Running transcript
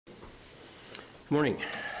Morning.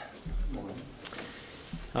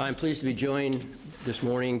 I'm pleased to be joined this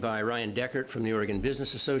morning by Ryan Deckert from the Oregon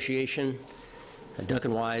Business Association,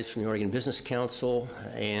 Duncan Wise from the Oregon Business Council,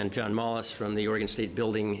 and John Mollis from the Oregon State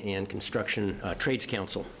Building and Construction Trades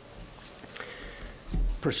Council.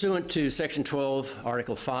 Pursuant to Section 12,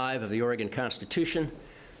 Article 5 of the Oregon Constitution,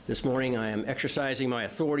 this morning I am exercising my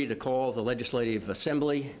authority to call the Legislative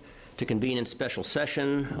Assembly to convene in special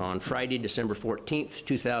session on Friday, December 14th,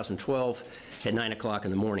 2012 at 9 o'clock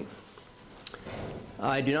in the morning.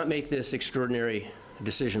 I do not make this extraordinary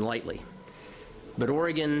decision lightly, but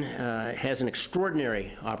Oregon has an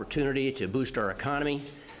extraordinary opportunity to boost our economy,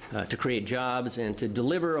 to create jobs, and to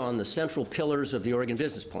deliver on the central pillars of the Oregon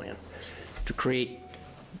Business Plan, to create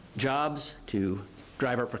jobs, to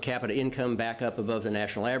drive our per capita income back up above the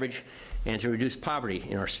national average, and to reduce poverty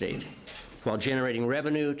in our state, while generating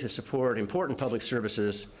revenue to support important public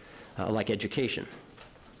services like education.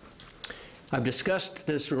 I've discussed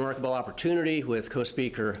this remarkable opportunity with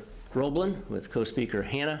Co-Speaker Roblin, with Co-Speaker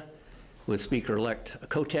Hanna, with Speaker-elect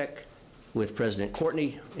Kotek, with President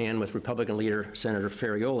Courtney, and with Republican leader Senator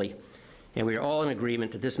Ferrioli, and we are all in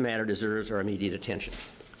agreement that this matter deserves our immediate attention.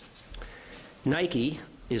 Nike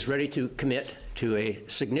is ready to commit to a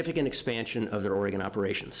significant expansion of their Oregon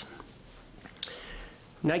operations.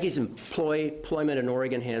 Nike's employment in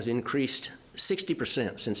Oregon has increased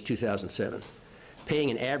 60% since 2007,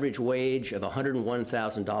 paying an average wage of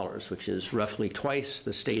 $101,000, which is roughly twice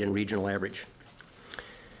the state and regional average.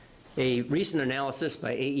 A recent analysis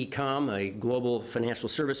by AECOM, a global financial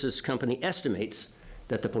services company, estimates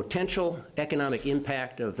that the potential economic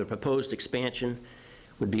impact of the proposed expansion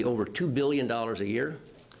would be over $2 billion a year,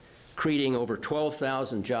 creating over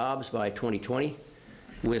 12,000 jobs by 2020,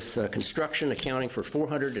 with construction accounting for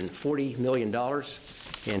 $440 million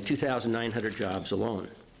and 2,900 jobs alone.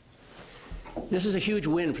 This is a huge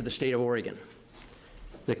win for the state of Oregon.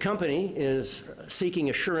 The company is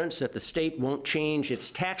seeking assurance that the state won't change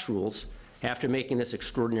its tax rules after making this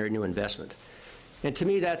extraordinary new investment. And to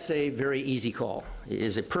me, that's a very easy call. It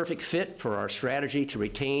is a perfect fit for our strategy to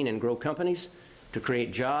retain and grow companies, to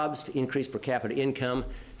create jobs, to increase per capita income,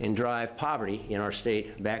 and drive poverty in our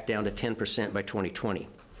state back down to 10% by 2020.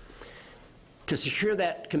 To secure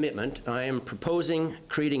that commitment, I am proposing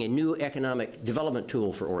creating a new economic development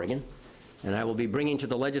tool for Oregon, and I will be bringing to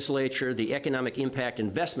the legislature the Economic Impact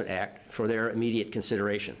Investment Act for their immediate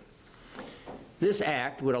consideration. This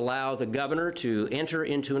act would allow the governor to enter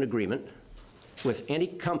into an agreement with any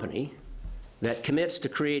company that commits to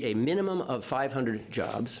create a minimum of 500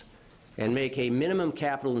 jobs and make a minimum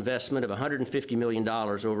capital investment of $150 million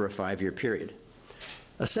over a 5-year period.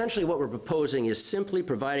 Essentially, what we're proposing is simply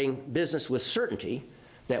providing business with certainty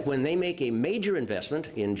that when they make a major investment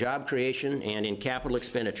in job creation and in capital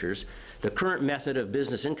expenditures, the current method of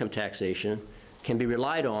business income taxation can be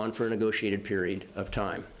relied on for a negotiated period of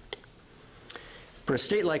time. For a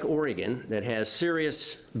state like Oregon that has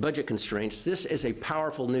serious budget constraints, this is a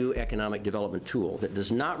powerful new economic development tool that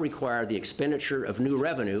does not require the expenditure of new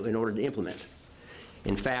revenue in order to implement.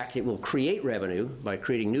 In fact, it will create revenue by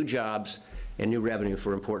creating new jobs and new revenue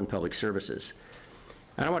for important public services.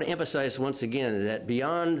 And I want to emphasize once again that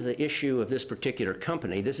beyond the issue of this particular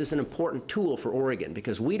company, this is an important tool for Oregon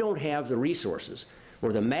because we don't have the resources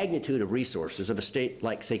or the magnitude of resources of a state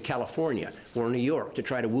like, say, California or New York to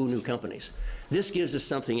try to woo new companies. This gives us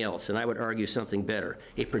something else, and I would argue something better,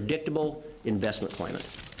 a predictable investment climate.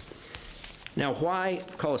 Now, why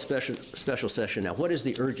call a special session now? What is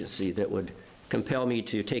the urgency that would compel me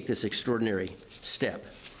to take this extraordinary step?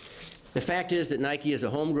 The fact is that Nike is a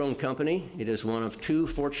homegrown company. It is one of 2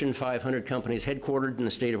 Fortune 500 companies headquartered in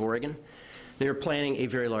the state of Oregon. They are planning a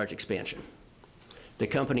very large expansion. The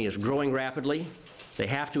company is growing rapidly. They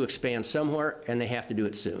have to expand somewhere, and they have to do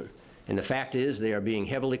it soon. And the fact is they are being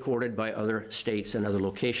heavily courted by other states and other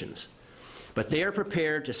locations. But they are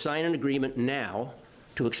prepared to sign an agreement now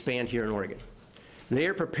to expand here in Oregon. They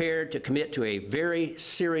are prepared to commit to a very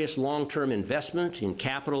serious long-term investment in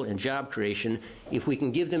capital and job creation if we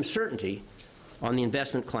can give them certainty on the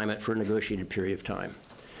investment climate for a negotiated period of time.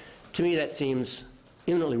 To me, that seems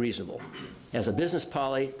eminently reasonable as a business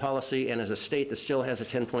policy and as a state that still has a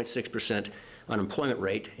 10.6% unemployment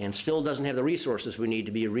rate and still doesn't have the resources we need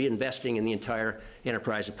to be reinvesting in the entire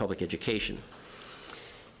enterprise of public education.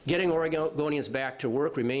 Getting Oregonians back to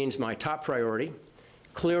work remains my top priority.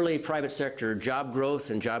 Clearly, private sector job growth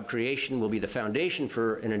and job creation will be the foundation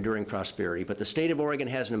for an enduring prosperity, but the state of Oregon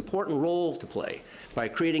has an important role to play by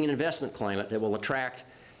creating an investment climate that will attract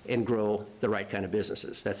and grow the right kind of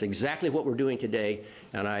businesses. That's exactly what we're doing today,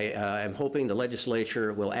 and I am hoping the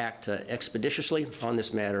legislature will act expeditiously on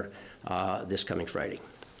this matter this coming Friday.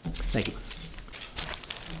 Thank you.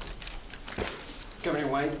 Governor,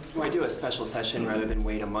 why do a special session rather than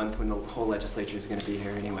wait a month when the whole legislature is going to be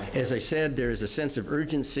here anyway? As I said, there is a sense of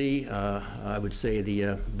urgency. I would say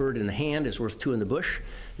the bird in the hand is worth two in the bush.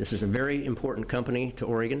 This is a very important company to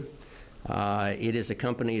Oregon. It is a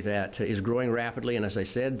company that is growing rapidly, and as I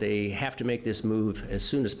said, they have to make this move as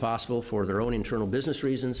soon as possible for their own internal business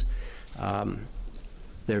reasons.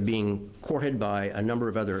 They're being courted by a number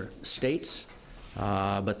of other states.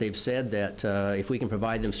 But they've said that if we can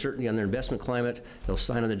provide them certainty on their investment climate, they'll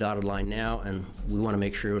sign on the dotted line now, and we want to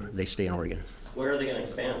make sure they stay in Oregon. Where are they going to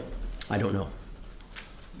expand? I don't know.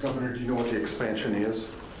 Governor, do you know what the expansion is?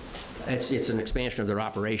 It's an expansion of their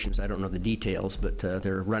operations. I don't know the details, but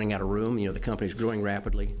they're running out of room. You know, the company's growing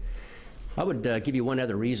rapidly. I would give you one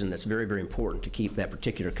other reason that's very, very important to keep that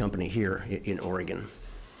particular company here in Oregon.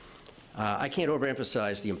 I can't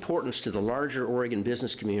overemphasize the importance to the larger Oregon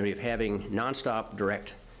business community of having nonstop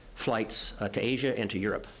direct flights to Asia and to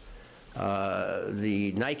Europe.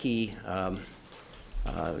 The Nike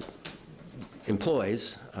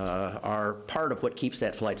employees are part of what keeps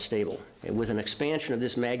that flight stable. And with an expansion of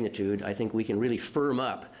this magnitude, I think we can really firm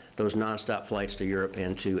up those nonstop flights to Europe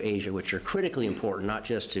and to Asia, which are critically important, not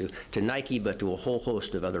just to Nike, but to a whole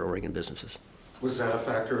host of other Oregon businesses. Was that a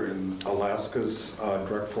factor in Alaska's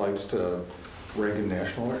direct flights to Reagan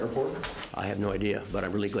National Airport? I have no idea, but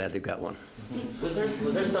I'm really glad they've got one. Was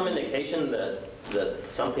there some indication that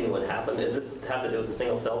something would happen? Does this have to do with the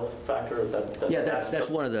single sales factor? Yeah, that's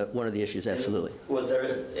one of the issues, absolutely. And was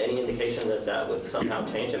there any indication that that would somehow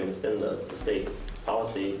change? I mean, it's been the state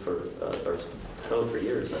policy or code for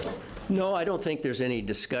years now. No, I don't think there's any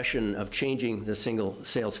discussion of changing the single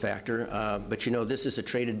sales factor, but you know, this is a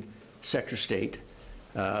traded sector state.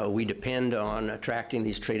 We depend on attracting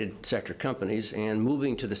these traded sector companies, and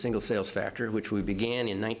moving to the single sales factor, which we began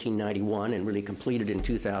in 1991 and really completed in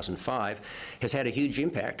 2005, has had a huge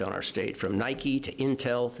impact on our state, from Nike to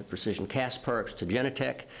Intel to Precision Castparts to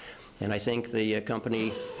Genentech. And I think the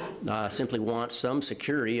company simply wants some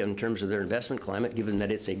security in terms of their investment climate, given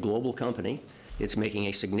that it's a global company. It's making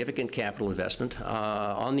a significant capital investment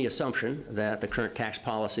on the assumption that the current tax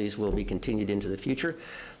policies will be continued into the future.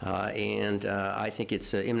 And I think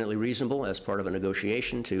it's eminently reasonable, as part of a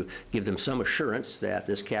negotiation, to give them some assurance that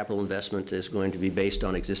this capital investment is going to be based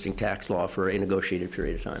on existing tax law for a negotiated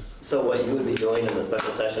period of time. So what you would be doing in the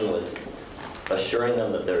special session was assuring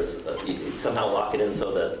them that there's somehow lock it in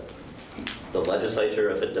so that the legislature,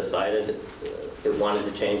 if it decided it wanted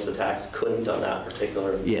to change the tax, couldn't on that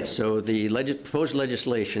particular? Yes, so the proposed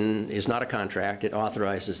legislation is not a contract. It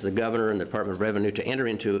authorizes the governor and the Department of Revenue to enter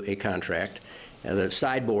into a contract. The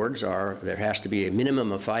sideboards are, there has to be a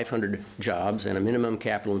minimum of 500 jobs and a minimum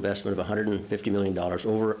capital investment of $150 million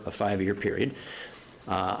over a 5-year period.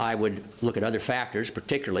 I would look at other factors,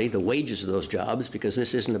 particularly the wages of those jobs, because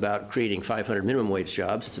this isn't about creating 500 minimum wage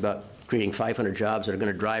jobs. It's about creating 500 jobs that are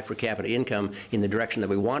going to drive per capita income in the direction that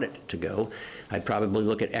we want it to go. I'd probably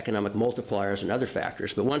look at economic multipliers and other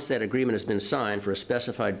factors. But once that agreement has been signed for a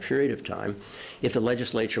specified period of time, if the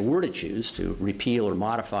legislature were to choose to repeal or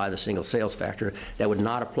modify the single sales factor, that would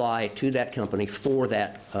not apply to that company for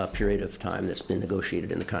that period of time that's been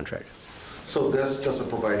negotiated in the contract. So this doesn't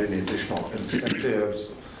provide any additional incentives?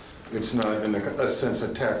 It's not, in a sense,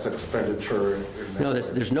 a tax expenditure? No,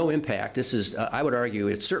 there's no impact. This is, I would argue,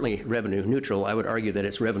 it's certainly revenue neutral. I would argue that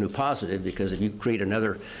it's revenue positive, because if you create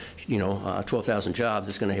another, 12,000 jobs,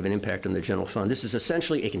 it's going to have an impact on the general fund. This is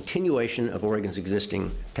essentially a continuation of Oregon's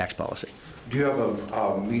existing tax policy. Do you have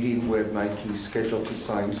a meeting with Nike scheduled to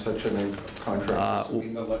sign such a contract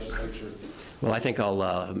in the legislature? Well, I think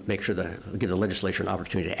I'll make sure to give the legislature an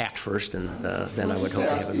opportunity to act first, and then I would hope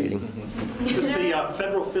to have a meeting. Does the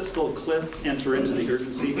federal fiscal cliff enter into the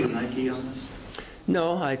urgency for Nike on this?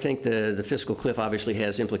 No, I think the fiscal cliff obviously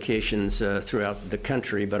has implications throughout the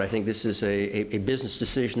country, but I think this is a business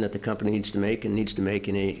decision that the company needs to make, and needs to make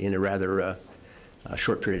in a rather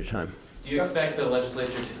short period of time. Do you expect the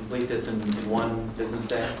legislature to complete this in one business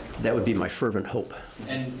day? That would be my fervent hope.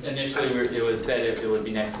 And initially it was said it would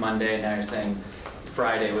be next Monday, and now you're saying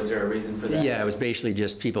Friday. Was there a reason for that? Yeah, it was basically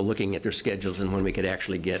just people looking at their schedules and when we could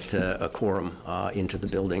actually get a quorum into the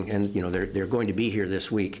building. And they're going to be here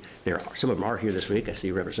this week. Some of them are here this week. I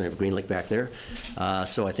see Representative Greenlick back there.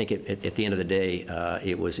 So I think at the end of the day,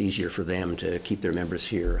 it was easier for them to keep their members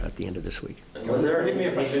here at the end of this week. Was there any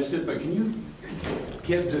if I missed it, but can you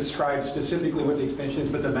describe specifically what the expansion is,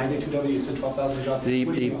 but the magnitude of it? You said 12,000 jobs.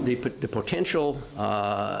 The potential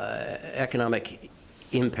economic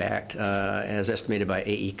impact, as estimated by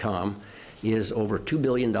AECOM, is over $2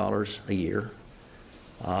 billion a year,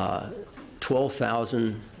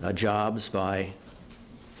 12,000 jobs by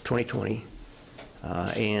 2020,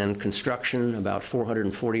 and construction, about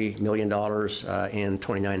 $440 million, and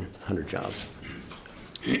 2,900 jobs.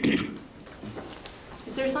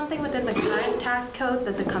 Is there something within the current tax code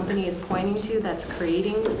that the company is pointing to that's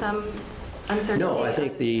creating some uncertainty? No, I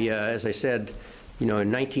think as I said, in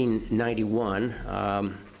 1991,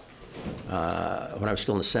 when I was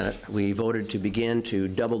still in the Senate, we voted to begin to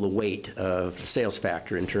double the weight of the sales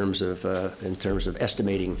factor in terms of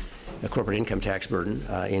estimating a corporate income tax burden.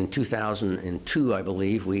 In 2002, I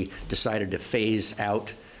believe, we decided to phase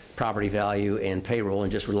out property value and payroll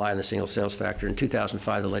and just rely on the single sales factor. In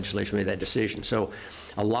 2005, the legislature made that decision. So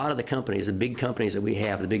a lot of the companies, the big companies that we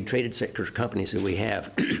have, the big traded sector companies that we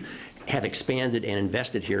have expanded and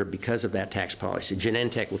invested here because of that tax policy.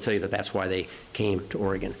 Genentech will tell you that that's why they came to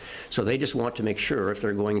Oregon. So they just want to make sure if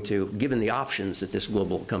they're going to, given the options that this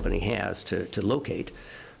global company has to locate,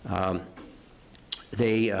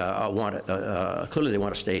 they clearly they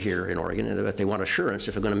want to stay here in Oregon, but they want assurance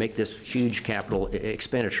if they're going to make this huge capital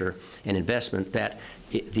expenditure and investment that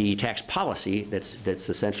the tax policy that's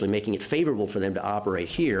essentially making it favorable for them to operate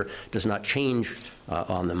here does not change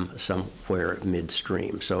on them somewhere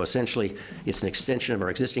midstream. So essentially, it's an extension of our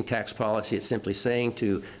existing tax policy. It's simply saying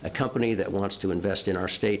to a company that wants to invest in our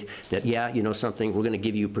state that, yeah, you know something, we're going to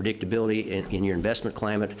give you predictability in your investment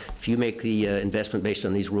climate. If you make the investment based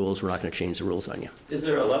on these rules, we're not going to change the rules on you. Is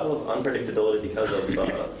there a level of unpredictability because of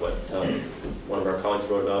what one of our colleagues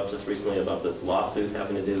wrote about just recently about this lawsuit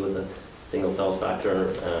having to do with the single sales factor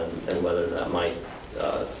and whether that might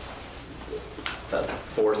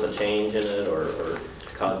force a change in it or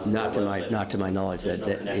cause... Not to my knowledge.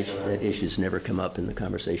 That issue's never come up in the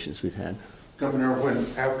conversations we've had. Governor, when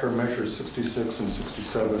after measures 66 and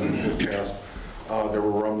 67 were passed, there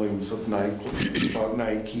were rumblings of about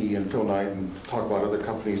Nike and Phil Knight and talk about other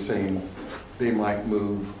companies saying they might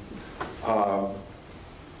move.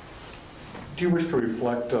 Do you wish to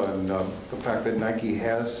reflect on the fact that Nike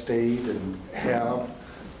has stayed and have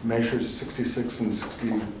measures 66 and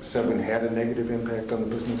 67 had a negative impact on the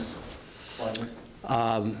business climate?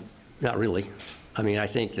 Not really. I mean, I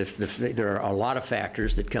think there are a lot of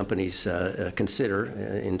factors that companies consider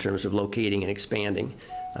in terms of locating and expanding.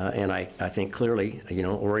 And I think clearly,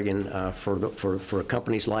 Oregon, for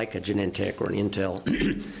companies like a Genentech or an Intel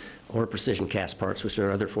or Precision Cast Parts, which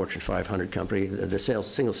are other Fortune 500 company, the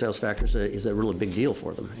single sales factor is a really big deal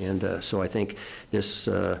for them. And so I think this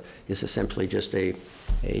is essentially just a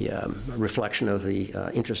reflection of the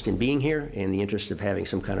interest in being here and the interest of having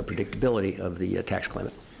some kind of predictability of the tax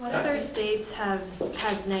climate. What other states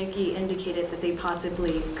has Nike indicated that they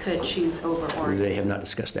possibly could choose over Oregon? They have not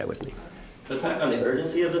discussed that with me. But back on the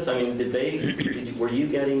urgency of this, I mean, were you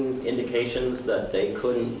getting indications that they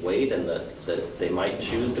couldn't wait and that they might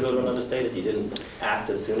choose to go to another state if you didn't act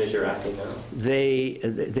as soon as you're acting now? They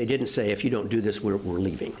didn't say, if you don't do this, we're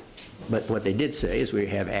leaving. But what they did say is we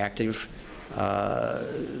have active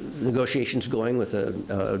negotiations going with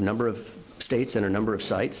a number of states and a number of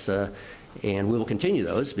sites, and we will continue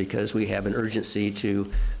those because we have an urgency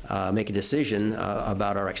to make a decision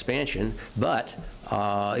about our expansion. But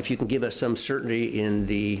if you can give us some certainty in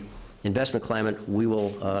the investment climate, we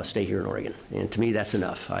will stay here in Oregon. And to me, that's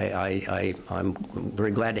enough. I'm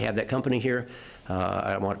very glad to have that company here.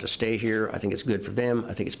 I want it to stay here. I think it's good for them.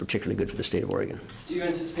 I think it's particularly good for the state of Oregon. Do you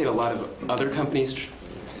anticipate a lot of other companies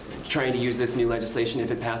trying to use this new legislation if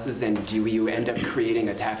it passes? And do you end up creating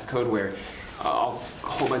a tax code where a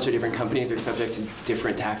whole bunch of different companies are subject to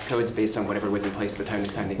different tax codes based on whatever was in place at the time they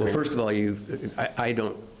signed the agreement? Well, first of all, I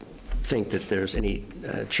don't think that there's any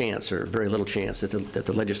chance or very little chance that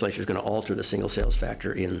the legislature is going to alter the single sales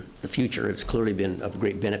factor in the future. It's clearly been of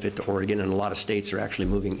great benefit to Oregon, and a lot of states are actually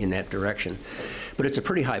moving in that direction. But it's a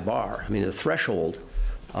pretty high bar. I mean, the threshold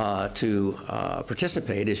to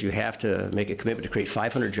participate is you have to make a commitment to create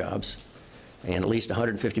 500 jobs and at least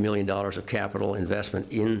 $150 million of capital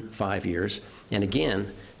investment in 5 years. And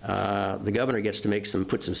again, the governor gets to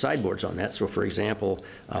put some sideboards on that. So, for example,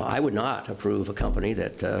 I would not approve a company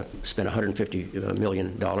that spent $150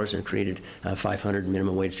 million and created 500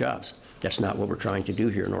 minimum wage jobs. That's not what we're trying to do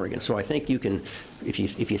here in Oregon. So I think you can, if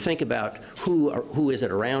you think about who is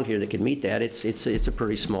it around here that can meet that, it's a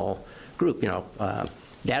pretty small group.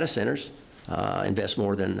 Data centers invest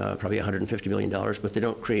more than probably $150 million, but they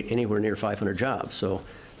don't create anywhere near 500 jobs. So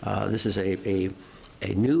this is a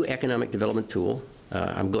new economic development tool.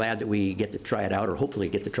 I'm glad that we get to try it out, or hopefully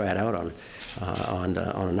get to try it out on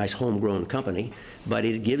a nice homegrown company. But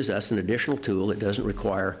it gives us an additional tool that doesn't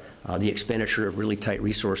require the expenditure of really tight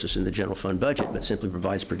resources in the general fund budget, but simply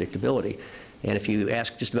provides predictability. And if you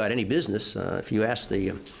ask just about any business, if you ask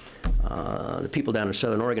the people down in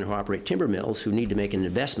Southern Oregon who operate timber mills who need to make an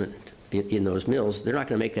investment in those mills, they're not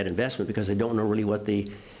going to make that investment because they don't know really what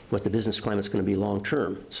the business climate's going to be long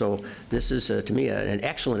term. So this is, to me, an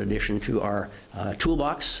excellent addition to our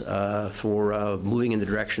toolbox for moving in the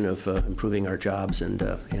direction of improving our jobs and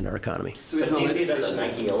our economy. So is But the do you see that as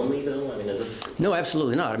legislation... Nike only, though? I mean, is this? No,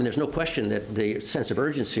 absolutely not. I mean, there's no question that the sense of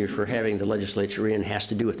urgency for having the legislature in has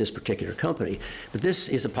to do with this particular company. But this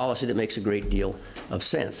is a policy that makes a great deal of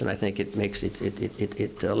sense, and I think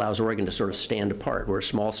it allows Oregon to sort of stand apart. We're a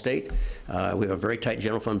small state. We have a very tight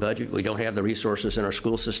general fund budget. We don't have the resources in our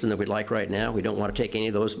school system that we'd like right now. We don't want to take any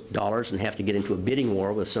of those dollars and have to get into a bidding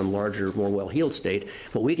war with some larger, more well-heeled state.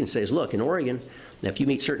 What we can say is, look, in Oregon, if you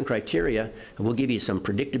meet certain criteria, we'll give you some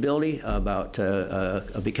predictability about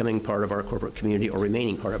becoming part of our corporate community or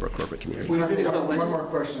remaining part of our corporate community. Is the One legis- more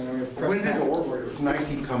question. When did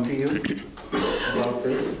Nike come to you about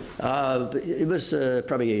this? It was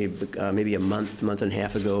probably maybe a month and a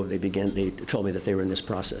half ago. They told me that they were in this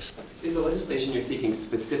process. Is the legislation you're seeking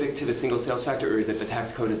specific to the single sales factor, or is it the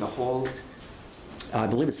tax code as a whole? I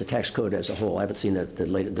believe it's the tax code as a whole. I haven't seen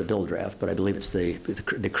the bill draft, but I believe it's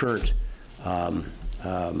the current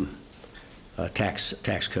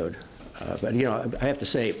tax code. But you know, I have to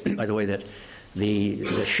say, by the way, that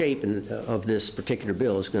the shape of this particular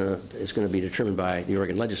bill is going to be determined by the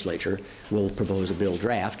Oregon legislature. We'll propose a bill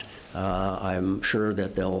draft. I'm sure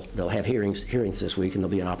that they'll have hearings this week, and there'll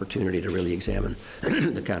be an opportunity to really examine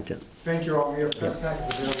the content. Thank you all. We have press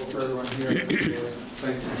packets available for everyone here.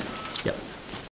 Thank you. Yep.